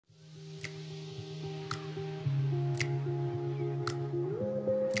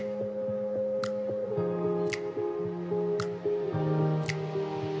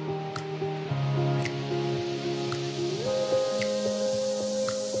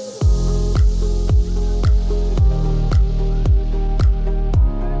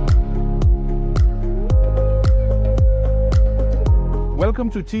Welcome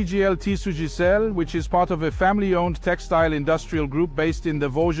to TGL Tissu Gisèle, which is part of a family-owned textile industrial group based in the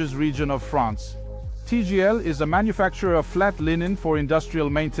Vosges region of France. TGL is a manufacturer of flat linen for industrial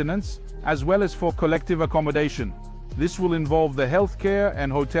maintenance, as well as for collective accommodation. This will involve the healthcare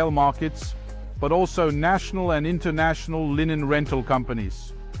and hotel markets, but also national and international linen rental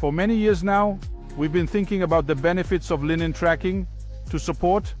companies. For many years now, we've been thinking about the benefits of linen tracking to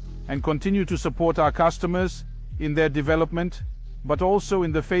support and continue to support our customers in their development, but also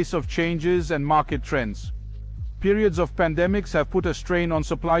in the face of changes and market trends. Periods of pandemics have put a strain on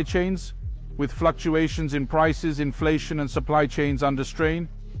supply chains, with fluctuations in prices, inflation, and supply chains under strain.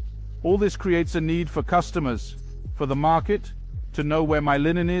 All this creates a need for customers, for the market, to know where my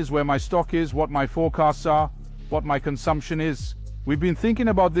linen is, where my stock is, what my forecasts are, what my consumption is. We've been thinking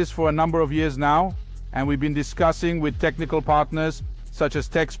about this for a number of years now, and we've been discussing with technical partners such as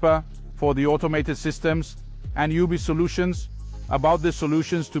Texpa for the automated systems and UBI Solutions about the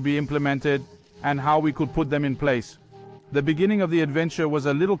solutions to be implemented and how we could put them in place. The beginning of the adventure was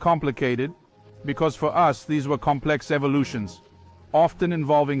a little complicated because for us these were complex evolutions, often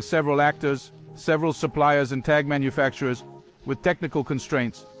involving several actors, several suppliers and tag manufacturers with technical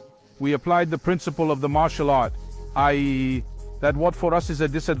constraints. We applied the principle of the martial art, i.e., that what for us is a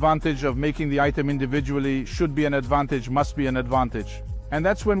disadvantage of making the item individually should be an advantage, must be an advantage. And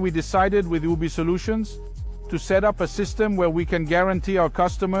that's when we decided with UBI Solutions to set up a system where we can guarantee our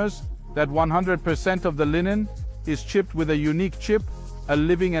customers that 100% of the linen is chipped with a unique chip, a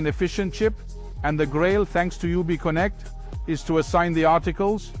living and efficient chip, and the grail, thanks to UBI Connect, is to assign the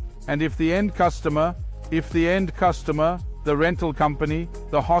articles, and if the end customer, the rental company,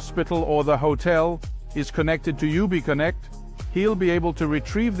 the hospital or the hotel is connected to UBI Connect, he'll be able to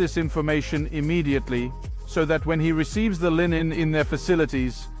retrieve this information immediately so that when he receives the linen in their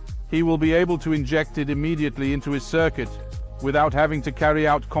facilities, he will be able to inject it immediately into his circuit without having to carry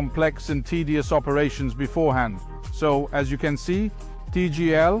out complex and tedious operations beforehand. So, as you can see,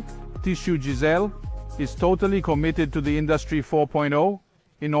 TGL, Tissu Gisèle, is totally committed to the Industry 4.0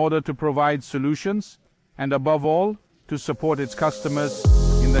 in order to provide solutions and above all, to support its customers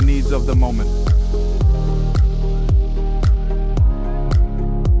in the needs of the moment.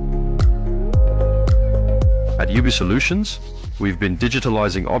 At UBI Solutions, we've been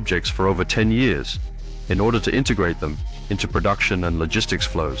digitalizing objects for over 10 years in order to integrate them into production and logistics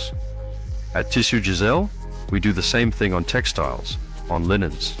flows. At Tissu Gisèle, we do the same thing on textiles, on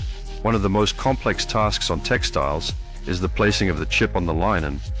linens. One of the most complex tasks on textiles is the placing of the chip on the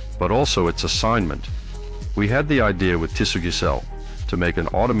linen, but also its assignment. We had the idea with Tissu Gisèle to make an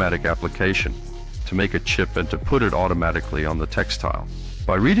automatic application, to make a chip and to put it automatically on the textile.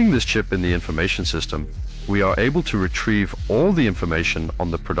 By reading this chip in the information system, we are able to retrieve all the information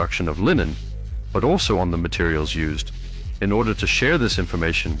on the production of linen, but also on the materials used, in order to share this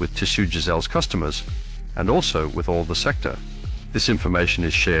information with Tissu Gisèle's customers and also with all the sector. This information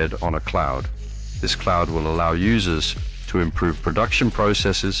is shared on a cloud. This cloud will allow users to improve production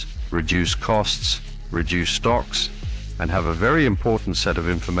processes, reduce costs, reduce stocks, and have a very important set of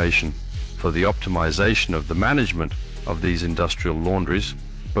information for the optimization of the management of these industrial laundries,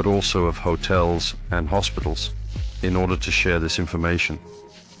 but also of hotels and hospitals, in order to share this information.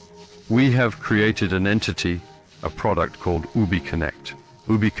 We have created an entity, a product called UBI Connect.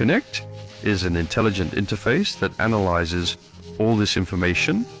 UBI Connect is an intelligent interface that analyzes all this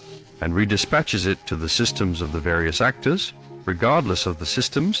information and redispatches it to the systems of the various actors. Regardless of the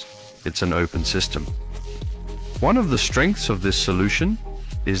systems, it's an open system. One of the strengths of this solution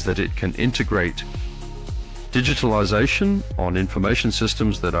is that it can integrate digitalization on information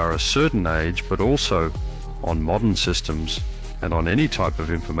systems that are a certain age, but also on modern systems and on any type of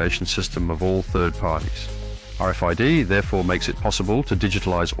information system of all third parties. RFID therefore makes it possible to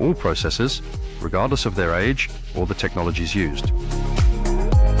digitalize all processes, regardless of their age or the technologies used.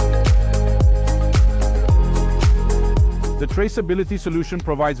 The traceability solution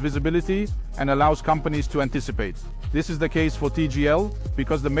provides visibility and allows companies to anticipate. This is the case for TGL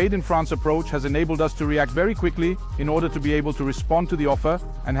because the Made in France approach has enabled us to react very quickly in order to be able to respond to the offer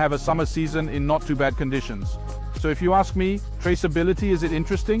and have a summer season in not too bad conditions. So if you ask me, traceability, is it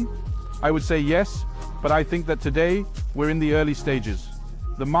interesting? I would say yes, but I think that today we're in the early stages.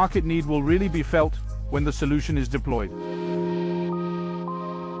 The market need will really be felt when the solution is deployed.